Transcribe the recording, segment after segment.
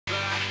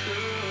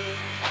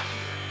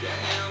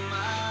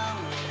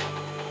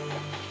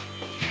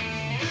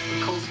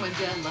went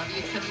down. Love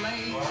you some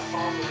late.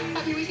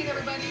 Happy weekend,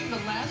 everybody. The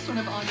last one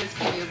of August.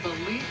 Can you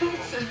believe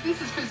it? So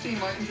this is Christine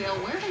Martindale.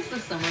 Where has the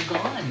summer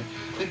gone?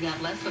 We've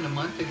got less than a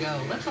month to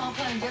go. Let's all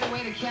plan to get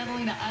away to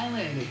Catalina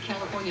Island,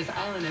 California's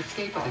island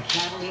escape with the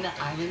Catalina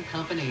Island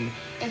Company.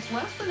 It's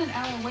less than an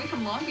hour away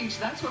from Long Beach.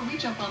 That's where we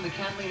jump on the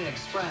Catalina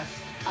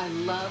Express. I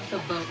love the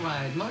boat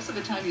ride. Most of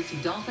the time you see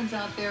dolphins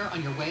out there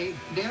on your way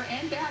there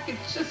and back.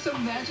 It's just so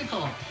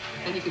magical.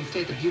 And you can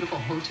stay at the beautiful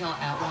Hotel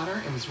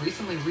Atwater. It was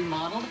recently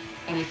remodeled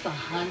and it's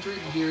 100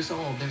 years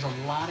old. There's a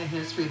lot of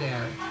history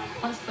there.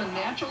 Plus the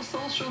natural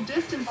social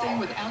distancing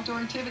with outdoor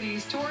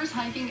activities, tours,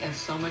 hiking, and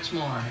so much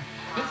more.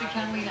 Visit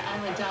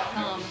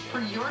CatalinaIsland.com for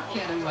your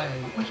getaway.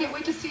 We can't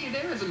wait to see you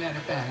there, as a matter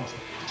of fact.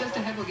 Just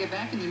ahead, we'll get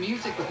back into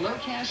music with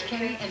Locash,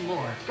 Kenny, and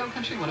more. Go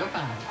Country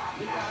 105.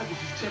 Hey guys,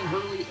 this is Tim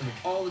Hurley, and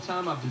with all the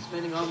time I've been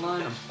spending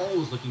online, I'm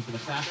always looking for the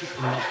fastest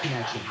internet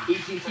connection.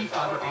 AT&T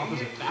Fiber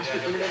offers a faster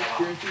internet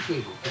experience than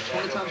cable, with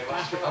 20 times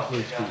faster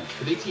upload speed.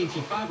 With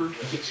AT&T Fiber,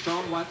 you get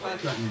strong Wi-Fi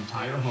throughout your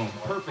entire home,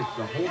 perfect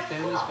for whole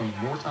families spending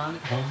more time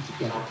at home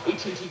together.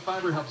 AT&T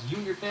Fiber helps you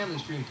and your family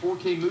stream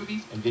 4K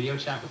movies and video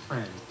chat with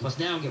friends. Plus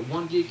now get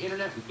 1 gig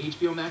internet with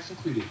HBO Max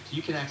included, so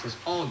you can access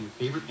all your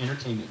favorite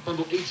entertainment.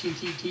 Bundle AT&T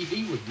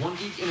TV with 1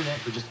 gig internet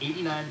for just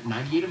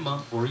 $89.98 a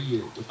month for a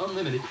year, with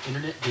unlimited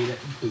internet data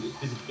included.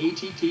 Visit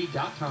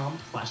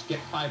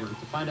att.com/getfiber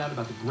to find out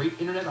about the great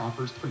internet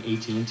offers from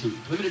AT&T.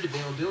 Limited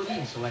availability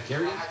in select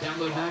areas.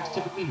 Download max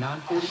typically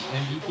 940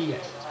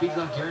 Mbps. Speeds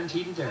not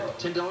guaranteed and varied.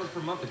 $10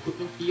 per month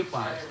equipment fee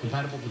applies.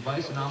 Compatible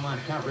device and online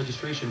account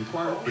registration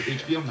required for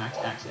HBO Max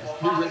access.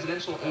 New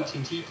residential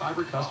AT&T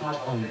Fiber customers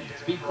only.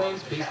 Speed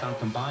claims based on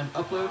combined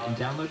upload and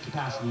download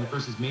capacity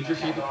versus major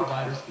cable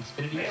providers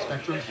Xfinity,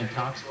 Spectrum, and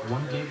Cox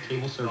 1 gig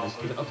cable service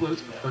with uploads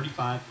of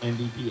 35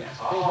 Mbps.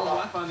 Whole home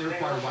Wi-Fi may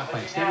require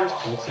Wi-Fi extenders.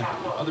 Hold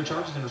simply. Other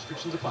charges and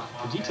restrictions apply.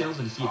 For details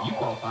and to see if you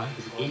qualify,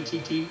 visit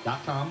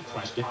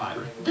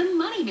att.com/getfiber. The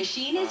Money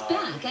Machine is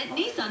back at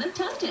Nissan of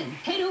Tustin.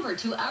 Head over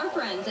to our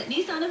friends at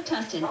Nissan of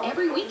Tustin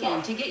every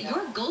weekend to get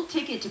your gold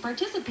ticket to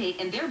participate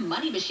in their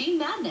Money Machine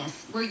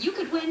Madness, where you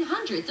could win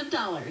hundreds of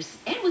dollars.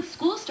 And with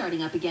school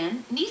starting up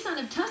again, Nissan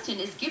of Tustin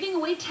is giving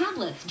away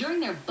tablets during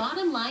their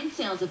bottom line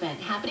sales event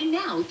happening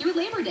now through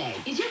Labor Day.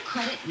 Is your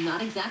credit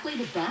not exactly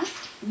the best?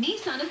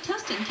 Nissan of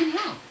Tustin can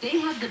help. They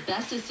have the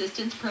best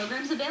assistance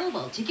programs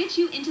available to get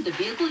you into the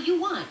vehicle you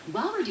want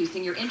while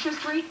reducing your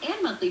interest rate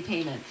and monthly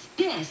payments.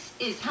 This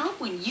is help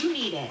when you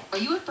need it. Are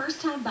you a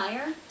first-time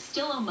buyer?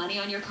 Still owe money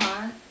on your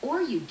car?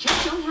 Or you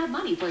just don't have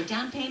money for a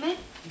down payment?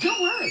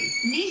 Don't worry.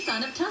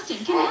 Nissan of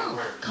Tustin can help.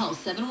 Call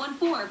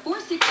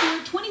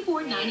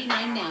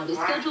 714-464-2499 now to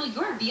schedule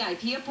your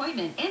VIP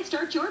appointment and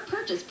start your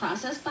purchase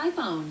process by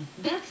phone.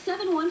 That's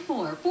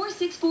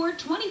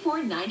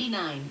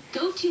 714-464-2499.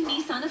 Go to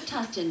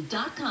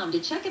NissanofTustin.com to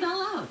check it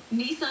all out.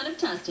 Nissan of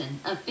Tustin,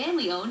 a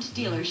family-owned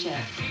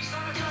dealership.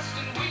 Nissan of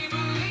Tustin, we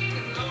believe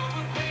in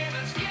lower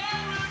payments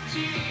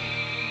guaranteed.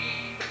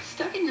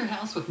 Stuck in your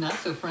house with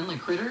not-so-friendly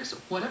critters?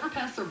 Whatever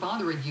pests are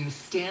bothering you,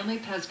 Stanley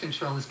Pest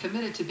Control is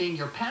committed to being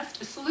your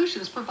pest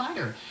solutions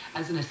provider.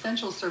 As an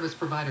essential service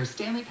provider,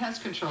 Stanley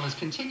Pest Control is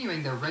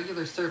continuing their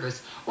regular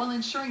service while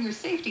ensuring your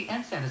safety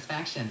and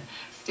satisfaction.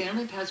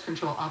 Stanley Pest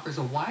Control offers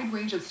a wide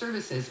range of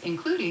services,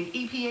 including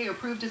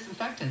EPA-approved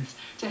disinfectants,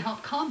 to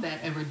help combat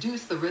and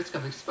reduce the risk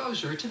of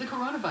exposure to the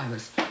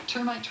coronavirus,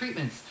 termite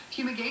treatments,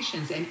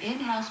 fumigations, and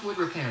in-house wood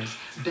repairs,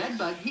 bed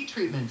bug heat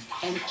treatments,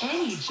 and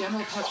any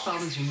general pest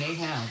problems you may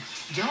have.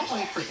 Don't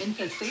wait for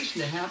infestation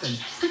to happen.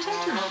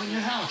 Protect your home and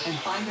your health, and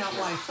find out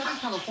why Southern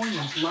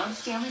Californians love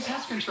Stanley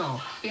Pest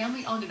Control.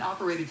 Family-owned and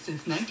operated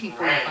since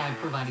 1945,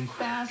 providing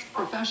fast,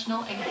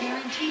 professional, and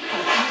guaranteed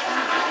customer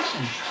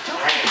satisfaction.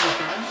 Don't wait for the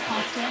bugs.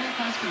 Call Stanley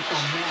Pest Control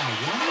now,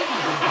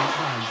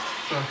 1-800-BUGS,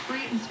 for a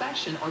free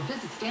inspection or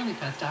visit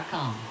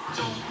StanleyPest.com.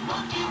 Don't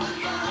monkey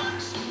with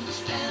bugs.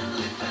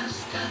 Stanley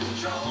Pest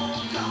Control.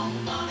 Call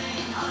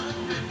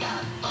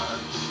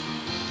 1-800-GOT-BUGS.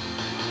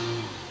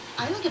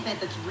 I like a bed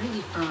that's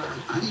really firm.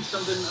 I need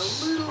something a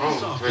little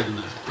softer than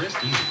that.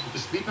 Rest easy. With the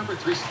Sleep Number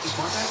 360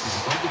 Smart Bed,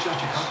 you can adjust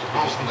your comfort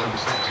with your Sleep Number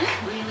settings. Does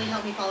it really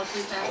help me fall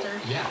asleep faster?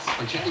 Yes,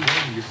 by gently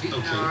rolling your feet.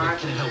 Okay,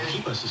 but can it help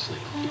keep us asleep?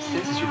 It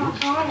senses your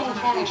movement and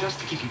automatically adjusts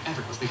to keep you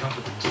effortlessly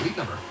comfortable. Sleep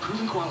Number,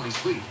 proven quality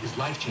sleep is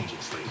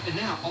life-changing sleep. And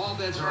now all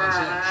beds are on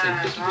sale.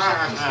 Save 50%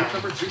 on the Sleep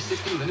Number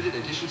 360 limited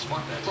edition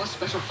Smart Bed, plus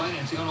special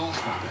financing on all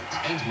smart beds.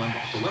 Ends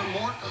Monday. To learn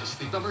more, go to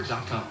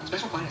sleepnumber.com.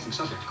 Special financing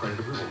subject to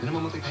credit approval.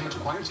 Minimum monthly payments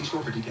required. See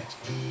store for details.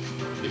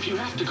 If you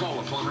have to call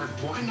a plumber,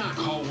 why not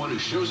call one who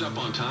shows up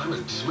on time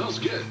and smells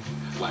good?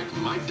 Like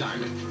Mike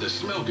Diamond, the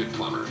Smell Good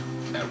Plumber,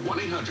 at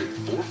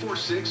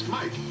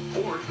 1-800-446-MIKE.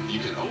 Or you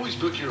can always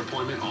book your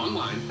appointment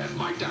online at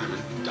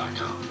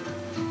MikeDiamond.com.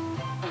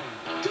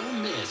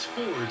 Don't miss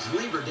Ford's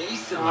Labor Day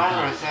sale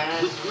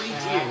event with great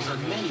deals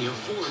on many of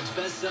Ford's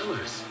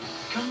bestsellers.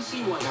 Come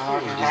see why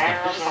Ford is the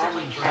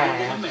best-selling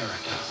brand in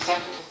America.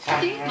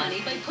 Save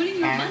money by putting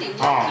your money where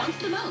it counts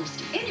the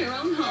most. In your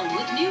own home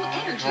with new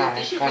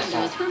energy-efficient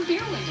windows from Bear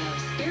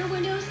Windows. Bear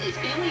Windows is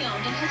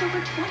family-owned and has over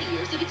 20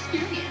 years of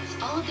experience.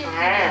 All of their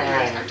premium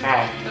windows are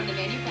direct from the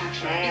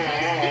manufacturer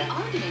because they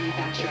are the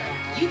manufacturer.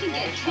 You can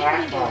get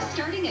 10 windows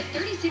starting at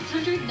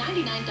 $3,699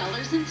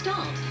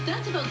 installed.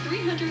 That's about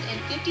 $350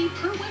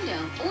 per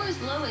window, or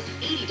as low as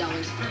 $80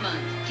 per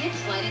month. Get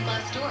sliding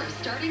glass doors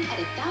starting at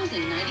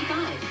 $1,095,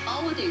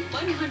 all with a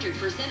 100%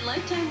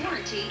 lifetime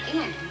warranty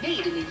and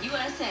made in the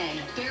USA.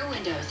 Bear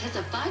Windows has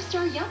a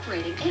 5-star Yelp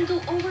rating and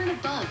go over and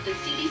above the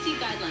CDC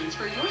guidelines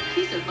for your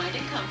peace of mind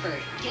and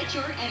comfort. Get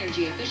your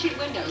energy-efficient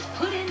windows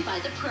put in by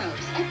the pros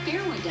at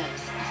Bear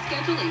Windows.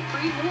 Schedule a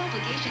free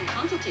no-obligation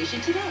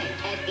consultation today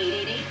at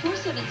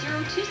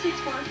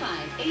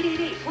 888-470-2645,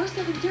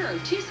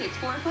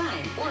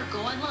 888-470-2645, or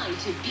go online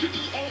to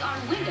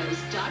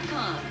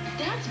bearwindows.com.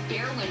 That's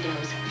Bear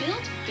Windows,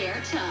 built Bear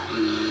tough.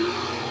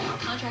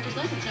 Contractor's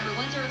license number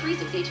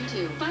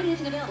 1036822.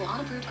 Financing available on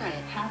approved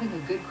credit. Having a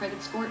good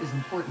credit score is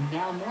important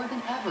now more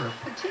than ever,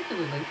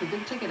 particularly for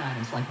big-ticket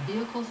items like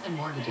vehicles and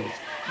mortgages.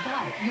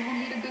 But you will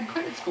need a good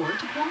credit score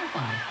to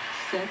qualify.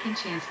 Second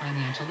Chance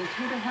Financial is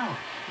here to help.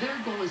 Their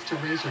goal is to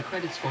raise your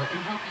credit score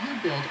and help you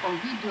build or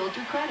rebuild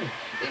your credit.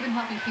 They've been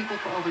helping people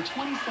for over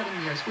 27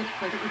 years with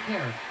credit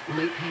repair,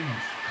 late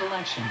payments,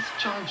 collections,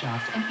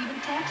 charge-offs, and even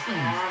tax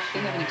liens. They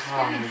have an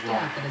experienced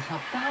staff that has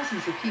helped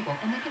thousands of people,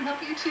 and they can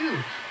help you too.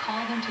 Call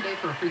them today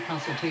for a free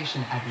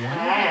consultation at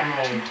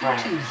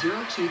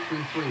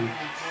 1-800-222-0233.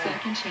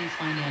 Second Chance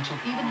Financial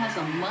even has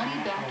a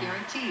money-back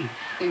guarantee.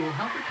 They will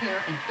help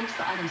repair and fix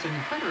the items on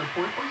your credit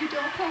report or you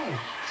don't pay.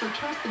 So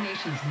trust the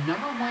nation's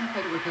 #1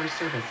 credit repair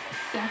service,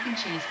 Second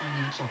Chance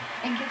Financial,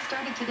 and get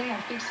started today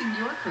on fixing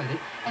your credit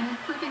and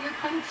improving your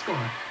credit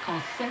score. Call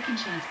Second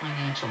Chance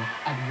Financial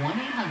at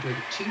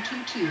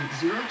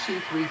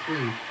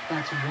 1-800-222-0233.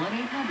 That's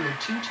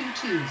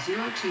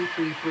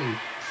 1-800-222-0233.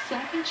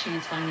 Second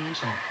Chance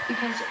Financial,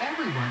 because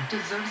everyone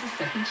deserves a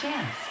second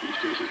chance. Each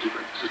case is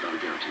different. This is not a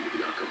guarantee of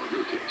the outcome of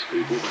your case.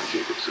 Paid for by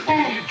Jacobson.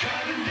 You're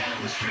driving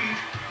down the street,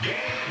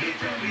 get hit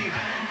from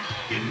behind.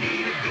 You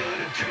need a good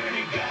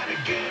attorney, gotta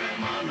get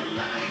him on the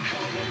line.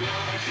 Call the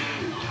law to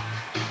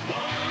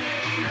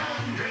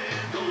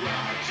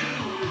 1-800-THE-LAW-2.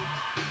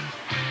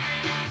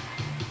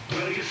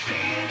 Well, you're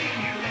staying in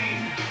your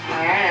lane.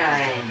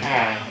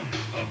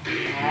 A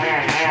big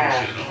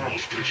and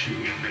almost put you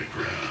in the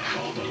ground.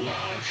 Call the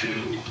law to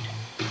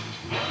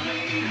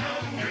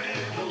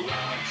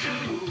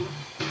 1-800-THE-LAW-2.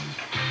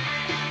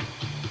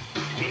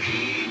 Well,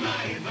 heed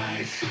my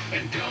advice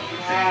and don't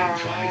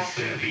think twice.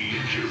 Said the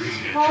injury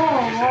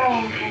attorneys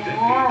that'll make the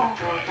big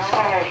price.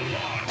 Call the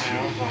law to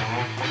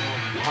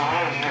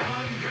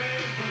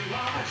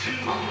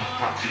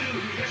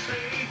 1-800-THE-LAW-2. Yes,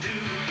 they do.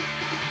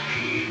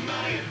 Heed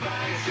my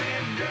advice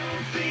and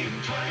don't think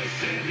twice.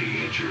 Said the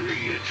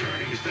injury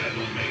attorneys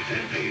that'll make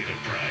them pay the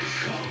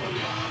price. Call the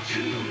law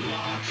to,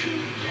 law to,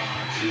 law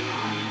to.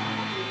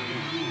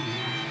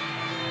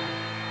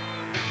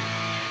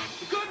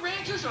 The Good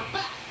Ranchers are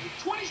back with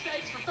 20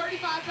 steaks for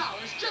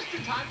 $35 just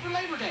in time for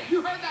Labor Day.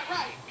 You heard that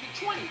right. Get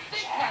 20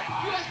 thick-cut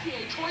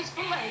USDA choice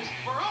fillets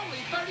for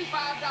only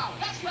 $35.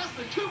 That's less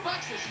than $2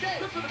 a steak.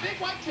 Good for the Big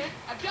White Tent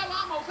at Del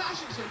Amo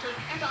Fashion Center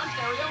and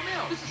Ontario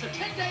Mill. This is a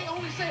 10-day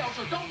only sale,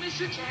 so don't miss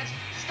your chance to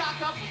stock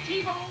up with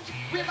T-bones,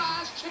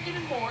 ribeyes, chicken,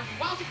 and more.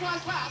 While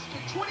supplies last,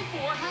 get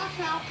 24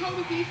 half-pound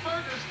Kobe beef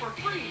burgers for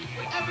free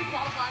with every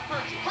qualifying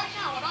purchase. Right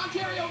now at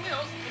Ontario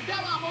Mills and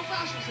Del Amo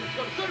Fashion Center.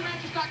 Go to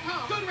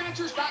GoodRanchers.com.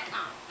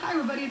 GoodRanchers.com. Hi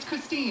everybody, it's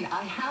Christine.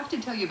 I have to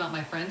tell you about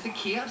my friends at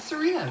Kia of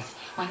Cerritos.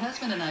 My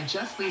husband and I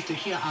just leased a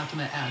Kia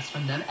Optima S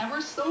from them and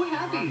we're so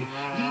happy.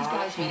 These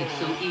guys made it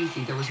so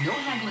easy. There was no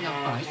haggling of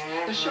price.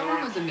 The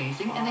showroom was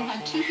amazing and they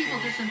had 2 people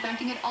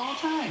disinfecting at all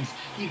times.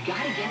 You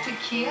gotta get to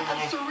Kia of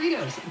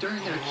Cerritos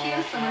during their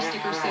Kia Summer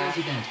Sticker Sales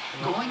event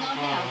going on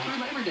now through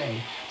Labor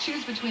Day.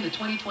 Choose between the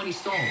 2020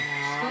 Soul,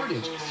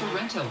 Sportage,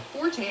 Sorento,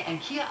 Forte, and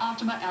Kia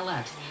Optima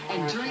LX.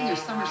 And during their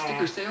Summer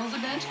Sticker Sales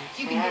event,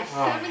 you can get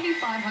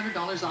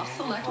 $7,500 off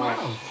select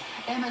models.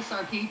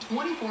 MSRP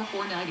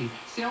 $24,490.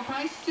 Sale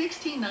price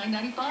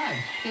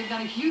 $16,995. They've got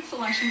a huge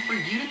selection for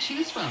you to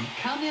choose from.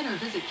 Come in or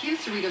visit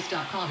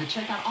KiaCerritos.com to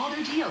check out all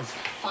their deals.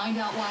 Find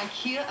out why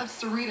Kia of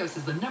Cerritos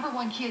is the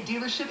 #1 Kia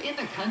dealership in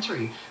the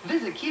country.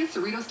 Visit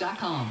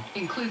KiaCerritos.com.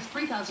 Includes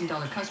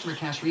 $3,000 customer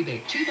cash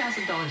rebate,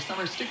 $2,000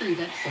 summer sticker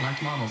event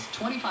select models,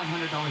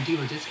 $2,500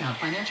 dealer discount.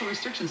 Financial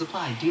restrictions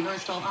apply. Dealer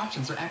installed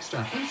options are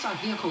extra. In-stock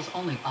vehicles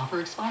only.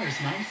 Offer expires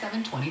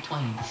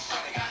 9/7/2020.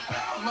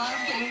 Love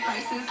getting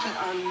prices that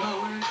are lower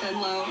than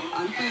low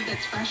on food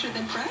that's fresher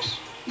than fresh?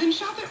 Then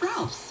shop at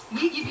Ralph's.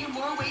 We give you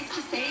more ways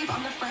to save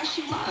on the fresh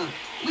you love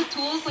with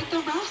tools like the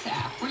Ralph's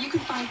app, where you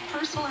can find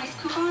personalized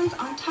coupons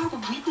on top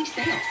of weekly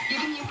sales,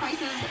 giving you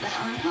prices that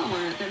are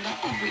lower than the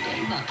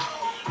everyday low.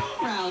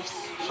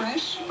 Ralph's,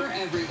 fresh for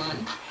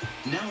everyone.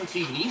 Now it's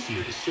even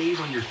easier to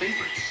save on your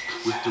favorites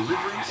with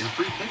delivery and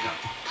free pickup.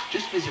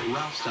 Just visit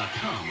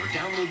Ralphs.com or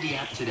download the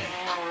app today.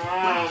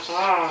 Ralphs,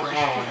 fresh for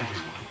everyone.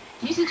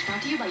 Music's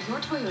brought to you by your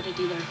Toyota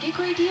dealer. Get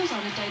great deals on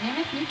a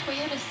dynamic new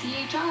Toyota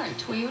CHR at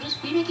Toyota's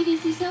We Make It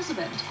Easy sales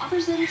event.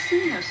 Offers end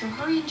soon, so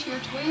hurry into your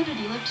Toyota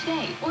dealer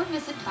today or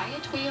visit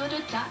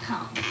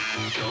buyatoyota.com.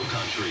 Go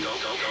country, go,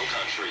 go, go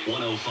country.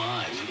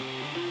 105.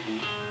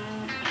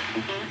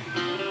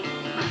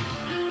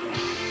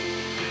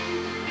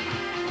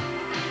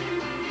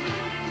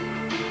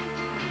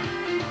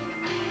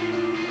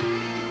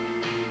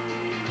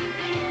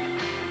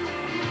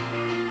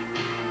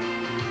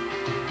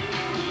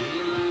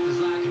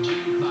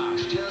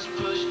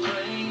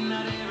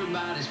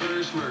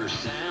 Verse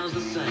sounds the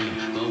same,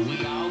 but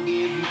we all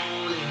get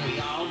morning, we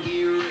all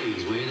get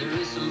raised. Where there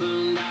is some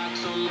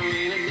boondocks on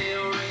Marina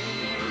Del Rey.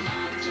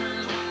 Everybody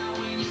turns wild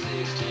when you're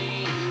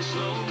 16.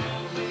 Slow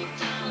roll, big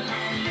time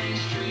on Main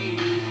Street.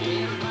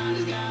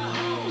 Everybody's got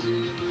holes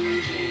in their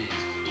blue jeans.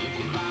 If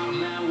you bought them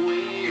that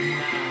way or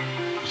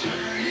not,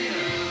 turn it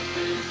up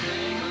and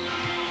sing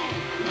along.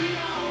 We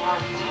all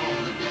work till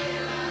the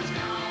daylight's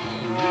gone.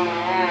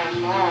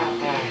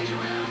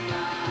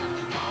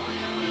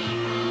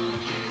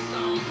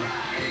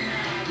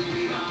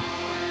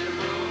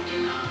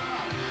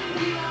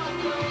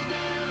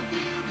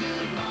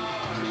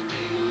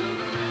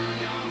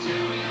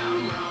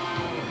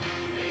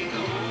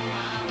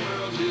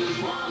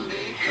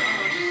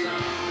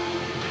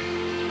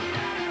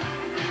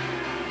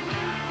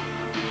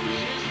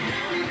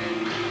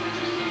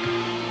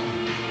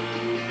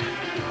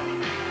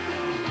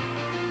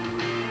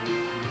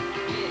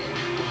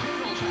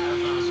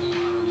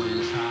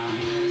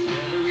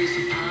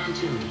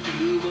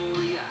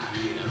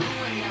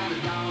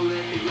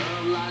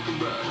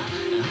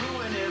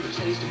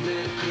 Taste of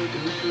better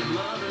cooking than the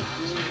mother.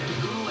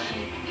 Who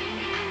ain't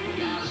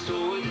got a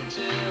story to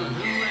tell, and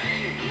who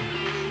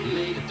ain't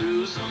made it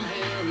through some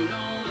hell? Who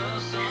don't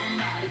love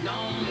somebody,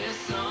 don't miss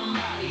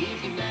somebody?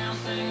 If you're down,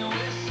 sing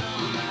with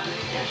somebody.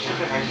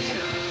 Turn it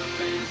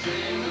up and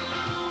sing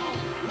along.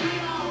 We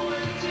all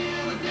wait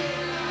till the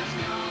daylight's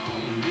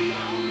gone. We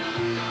all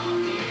knock off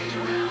the edge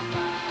around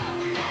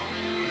 5. Fall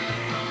in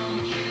love from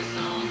a kiss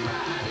on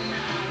Friday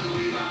night.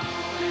 We've all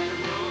had a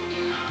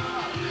broken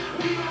heart.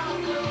 We've all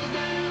closed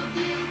down.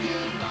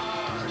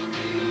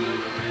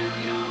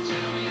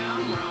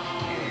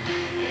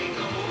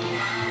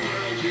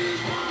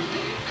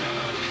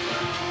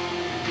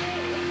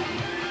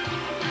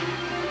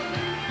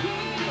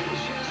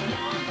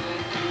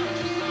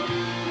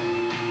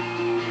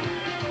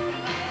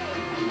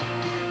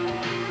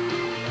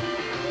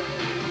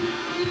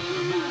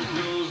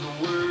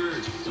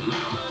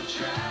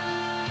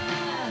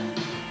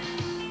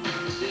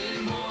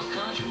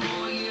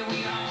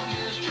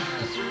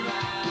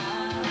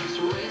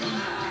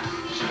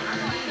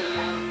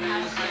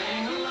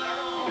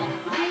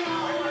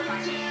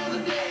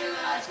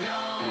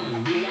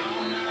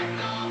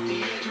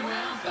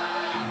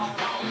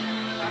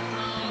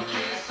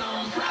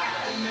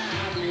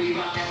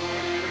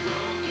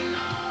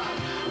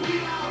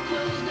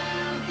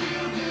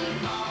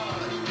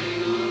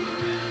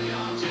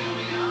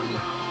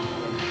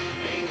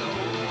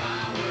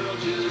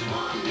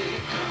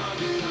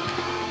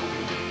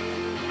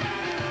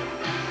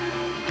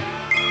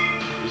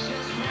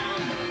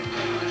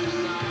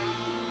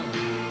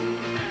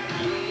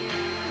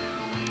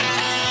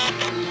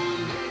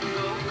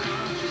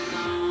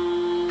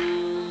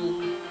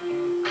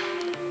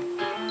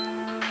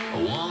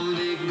 One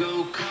big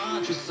go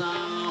country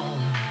song.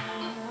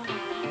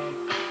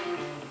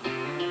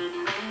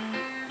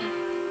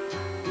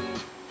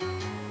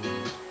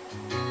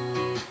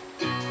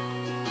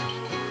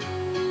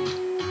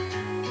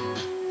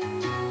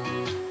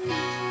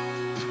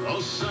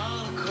 Oh,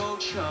 son of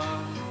Coach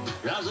Hart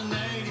drives an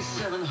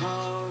 '87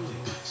 Harley,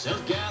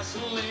 sells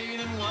gasoline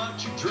and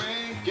what you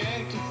drink.